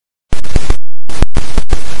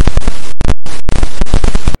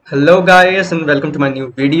Hello guys and welcome to my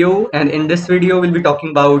new video, and in this video we'll be talking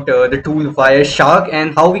about the tool Wireshark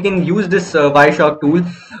and how we can use this Wireshark tool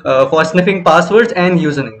for sniffing passwords and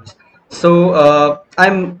usernames. So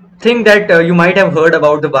I'm think that you might have heard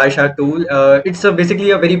about the Wireshark tool. It's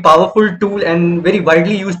basically a very powerful tool and very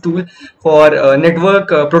widely used tool for network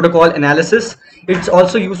protocol analysis. It's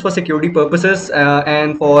also used for security purposes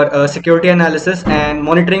and for security analysis and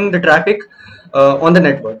monitoring the traffic on the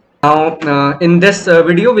network. Now, in this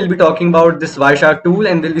video, we'll be talking about this Wireshark tool,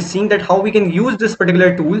 and we'll be seeing that how we can use this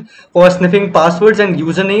particular tool for sniffing passwords and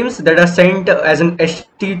usernames that are sent as an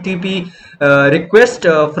HTTP request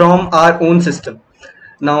from our own system.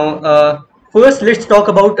 Now, first, let's talk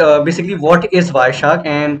about basically what is Wireshark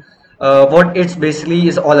and what it's basically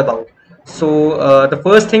is all about. So, the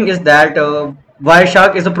first thing is that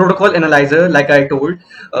Wireshark is a protocol analyzer, like I told,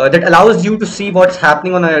 that allows you to see what's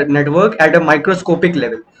happening on a network at a microscopic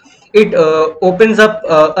level. It opens up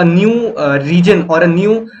a new region or a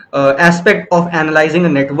new aspect of analyzing a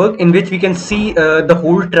network in which we can see the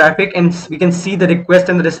whole traffic, and we can see the requests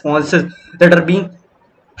and the responses that are being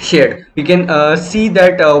shared. We can see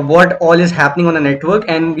that what all is happening on a network,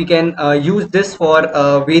 and we can use this for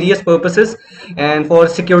various purposes and for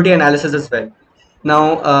security analysis as well.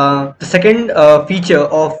 Now, the second feature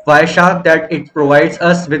of Wireshark that it provides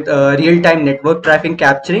us with real-time network traffic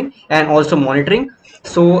capturing and also monitoring.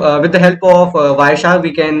 So, with the help of Wireshark,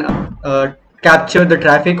 we can capture the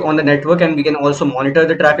traffic on the network, and we can also monitor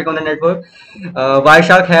the traffic on the network.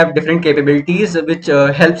 Wireshark have different capabilities which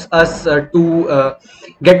helps us to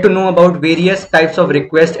get to know about various types of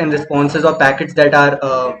requests and responses or packets that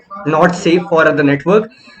are not safe for the network.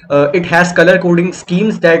 It has color coding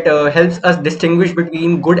schemes that helps us distinguish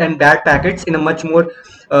between good and bad packets in a much more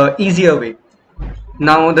easier way.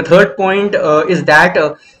 Now, the third point is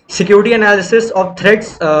that security analysis of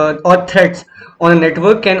threats or threats on a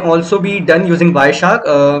network can also be done using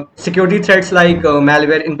Wireshark. Security threats like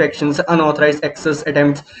malware infections, unauthorized access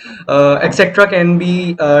attempts, etc., can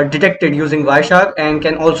be detected using Wireshark and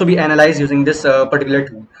can also be analyzed using this particular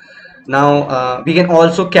tool. Now, we can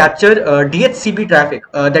also capture DHCP traffic,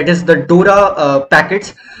 that is the DORA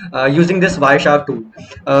packets, using this Wireshark tool,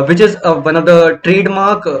 which is one of the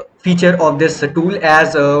trademark feature of this tool,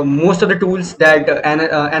 as most of the tools that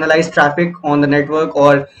analyze traffic on the network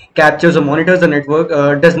or captures or monitors the network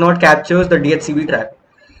does not capture the DHCP traffic.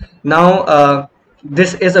 Now,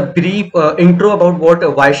 this is a brief intro about what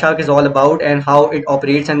Wireshark is all about and how it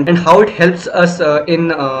operates, and how it helps us in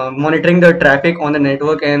monitoring the traffic on the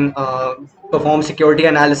network and perform security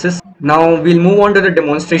analysis. Now we'll move on to the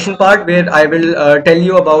demonstration part, where I will tell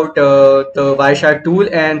you about the Wireshark tool,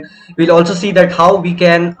 and we'll also see that how we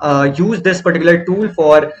can use this particular tool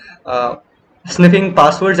for sniffing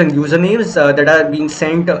passwords and usernames that are being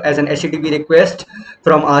sent as an HTTP request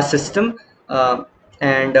from our system.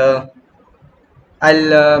 And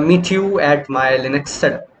I'll meet you at my Linux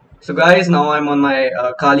setup. So guys, now I'm on my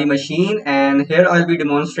Kali machine, and here I'll be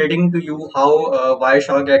demonstrating to you how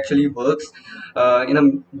Wireshark actually works in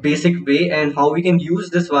a basic way, and how we can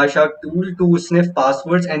use this Wireshark tool to sniff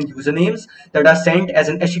passwords and usernames that are sent as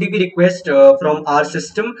an HTTP request from our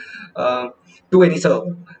system to any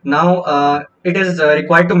server. Now, it is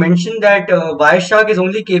required to mention that Wireshark is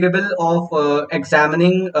only capable of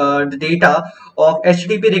examining the data of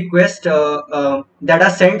HTTP requests that are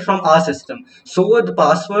sent from our system. So the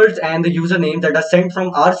passwords and the username that are sent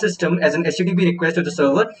from our system as an HTTP request to the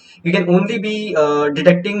server, we can only be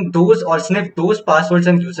detecting those or sniff those passwords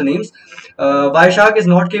and usernames. Wireshark is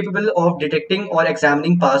not capable of detecting or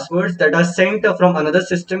examining passwords that are sent from another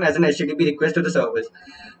system as an HTTP request to the servers.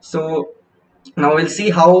 So now we'll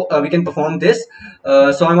see how we can perform this.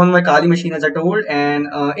 So I'm on my Kali machine, as I told, and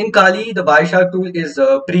in Kali the Wireshark tool is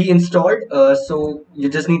pre-installed. So you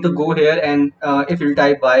just need to go here, and if you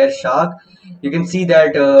type Wireshark, you can see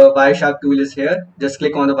that Wireshark tool is here. Just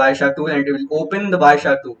click on the Wireshark tool and it will open the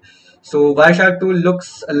Wireshark tool. So Wireshark tool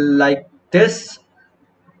looks like this,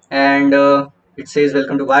 and it says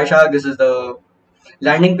welcome to Wireshark. This is the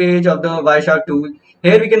landing page of the Wireshark tool.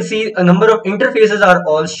 Here we can see a number of interfaces are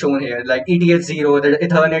all shown here, like ETH0, the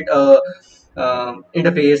Ethernet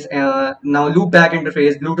interface, now loopback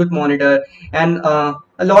interface, Bluetooth monitor, and a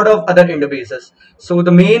lot of other interfaces. So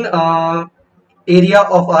the main area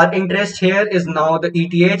of our interest here is now the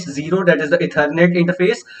ETH0, that is the Ethernet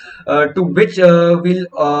interface, to which we'll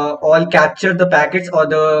all capture the packets or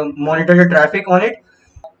the monitor the traffic on it.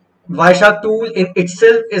 Wireshark tool in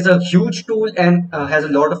itself is a huge tool and has a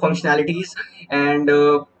lot of functionalities, and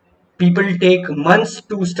people take months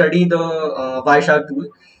to study the Wireshark tool.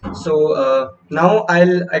 So now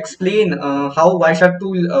I'll explain how Wireshark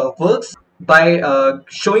tool works. by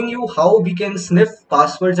showing you how we can sniff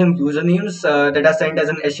passwords and usernames that are sent as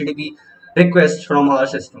an HTTP request from our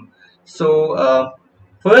system. So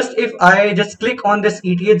first, if I just click on this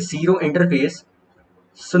ETH0 interface,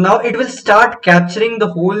 so now it will start capturing the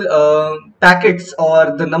whole packets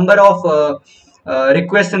or the number of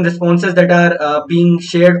requests and responses that are being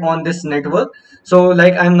shared on this network. So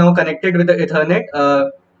like I'm now connected with the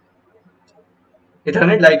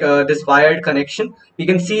Ethernet, like this wired connection. We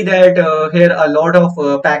can see that here a lot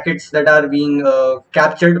of packets that are being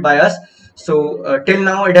captured by us. So till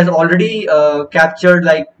now it has already captured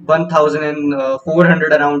like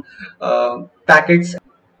 1400 around packets.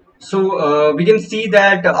 So we can see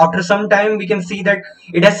that after some time we can see that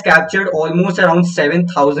it has captured almost around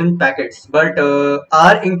 7,000 packets, but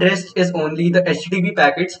our interest is only the HTTP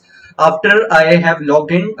packets after I have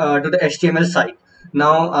logged in to the HTML site.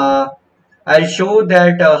 Now I'll show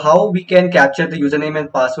that how we can capture the username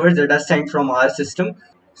and passwords that are sent from our system.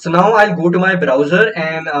 So now I'll go to my browser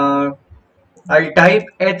and I'll type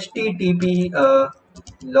HTTP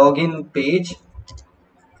login page.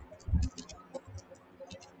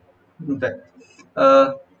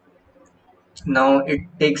 Uh, Now it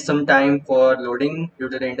takes some time for loading due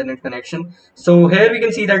to the internet connection. So here we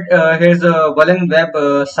can see that here's a Wallen web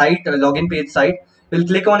site, a login page site. We'll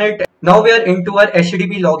click on it. Now we are into our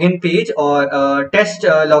HTTP login page or test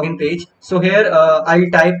login page. So here I'll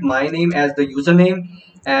type my name as the username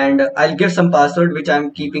and I'll give some password which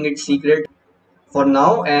I'm keeping it secret for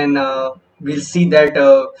now, and we'll see that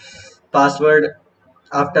password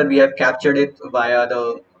after we have captured it via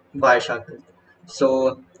the Wireshark.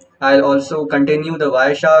 So I'll also continue the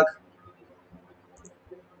Wireshark.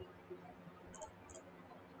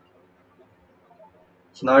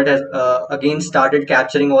 So now it has again started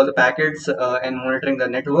capturing all the packets and monitoring the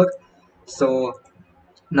network. So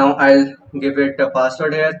now I'll give it a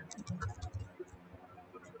password here.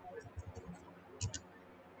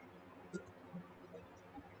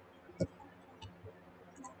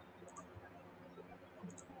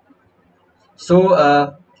 So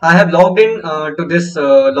I have logged in to this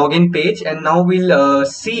login page, and now we'll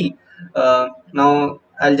see. Now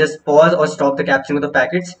I'll just pause or stop the capturing of the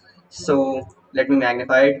packets. So let me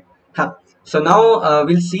magnify it. Huh. So now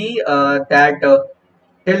we'll see that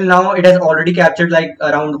till now it has already captured like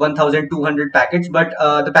around 1200 packets, but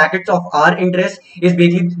the packets of our interest is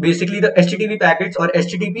basically the HTTP packets or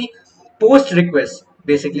HTTP post requests,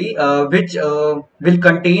 basically which will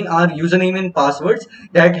contain our username and passwords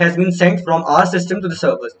that has been sent from our system to the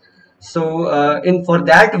servers. So in for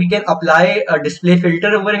that we can apply a display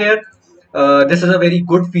filter over here. This is a very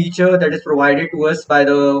good feature that is provided to us by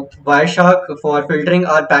the Wireshark for filtering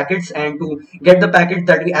our packets and to get the packets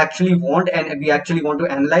that we actually want and we actually want to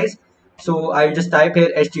analyze. So I'll just type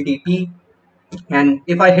here HTTP, and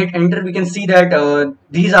if I hit enter, we can see that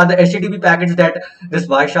these are the HTTP packets that this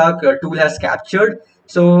Wireshark tool has captured.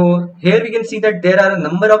 So here we can see that there are a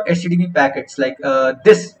number of HTTP packets like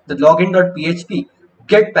this, the login.php,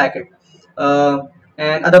 get packet,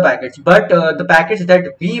 and other packets. But the packets that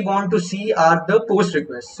we want to see are the post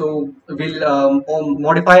requests. So we'll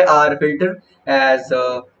modify our filter as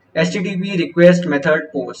HTTP request method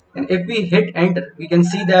post. And if we hit enter, we can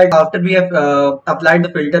see that after we have applied the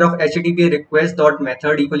filter of HTTP request dot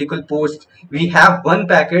method equal post, we have one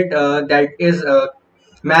packet that is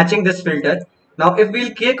matching this filter. Now if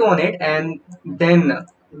we'll click on it and then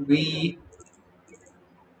we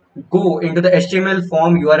go into the HTML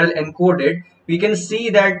form URL encoded, we can see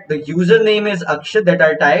that the username is Akshat that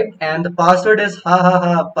I typed and the password is ha ha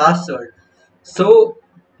ha password. So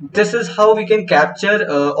this is how we can capture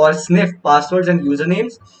or sniff passwords and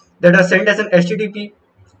usernames that are sent as an HTTP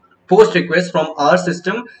post request from our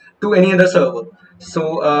system to any other server.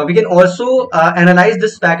 So we can also analyze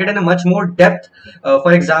this packet in a much more depth.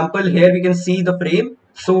 For example, here we can see the frame.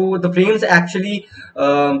 So the frames actually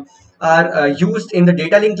are used in the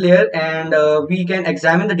data link layer, and we can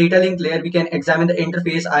examine the data link layer. We can examine the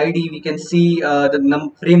interface ID. We can see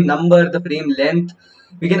the frame number, the frame length.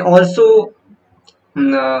 We can also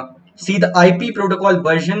see the IP protocol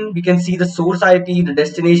version. We can see the source IP, the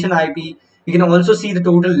destination IP. We can also see the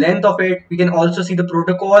total length of it. We can also see the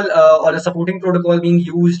protocol or the supporting protocol being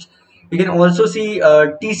used. We can also see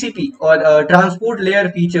TCP or transport layer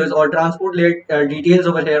features or transport layer details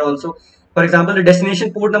over here also. For example, the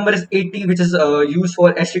destination port number is 80, which is used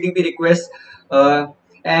for HTTP requests,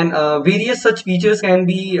 and various such features can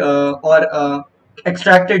be or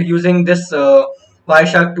extracted using this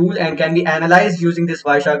Wireshark tool and can be analyzed using this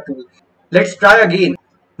Wireshark tool. Let's try again.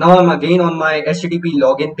 Now I'm again on my HTTP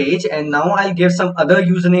login page, and now I'll give some other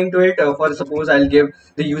username to it. For suppose I'll give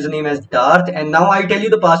the username as Darth, and now I'll tell you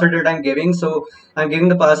the password that I'm giving. So I'm giving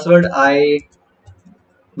the password I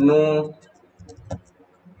know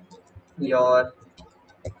your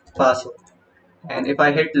password. And if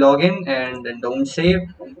I hit login and then don't save,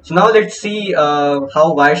 so now let's see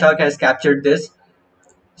how Wireshark has captured this.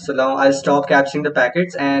 So now I'll stop capturing the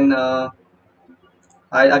packets, and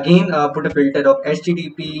I'll again put a filter of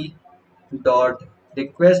HTTP dot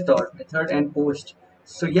request dot method and post.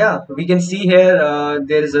 So yeah, we can see here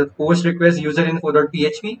there is a post request user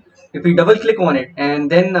info.php. If we double click on it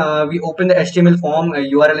and then we open the HTML form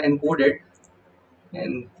URL encoded,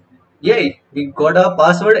 and yay, we got a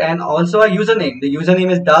password and also a username. The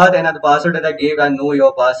username is Dad, and the password that I gave, I know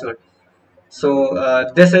your password. So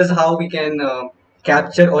this is how we can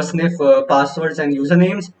capture or sniff passwords and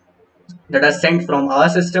usernames that are sent from our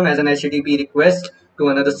system as an HTTP request to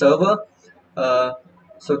another server. Uh,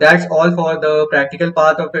 so that's all for the practical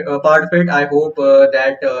part of it. I hope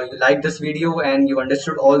that you liked this video and you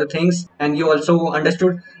understood all the things, and you also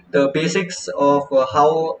understood the basics of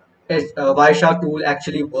how Wireshark tool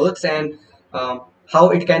actually works, and how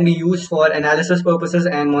it can be used for analysis purposes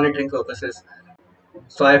and monitoring purposes.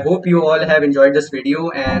 So I hope you all have enjoyed this video,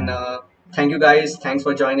 and thank you guys. Thanks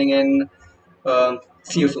for joining in.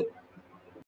 See you soon.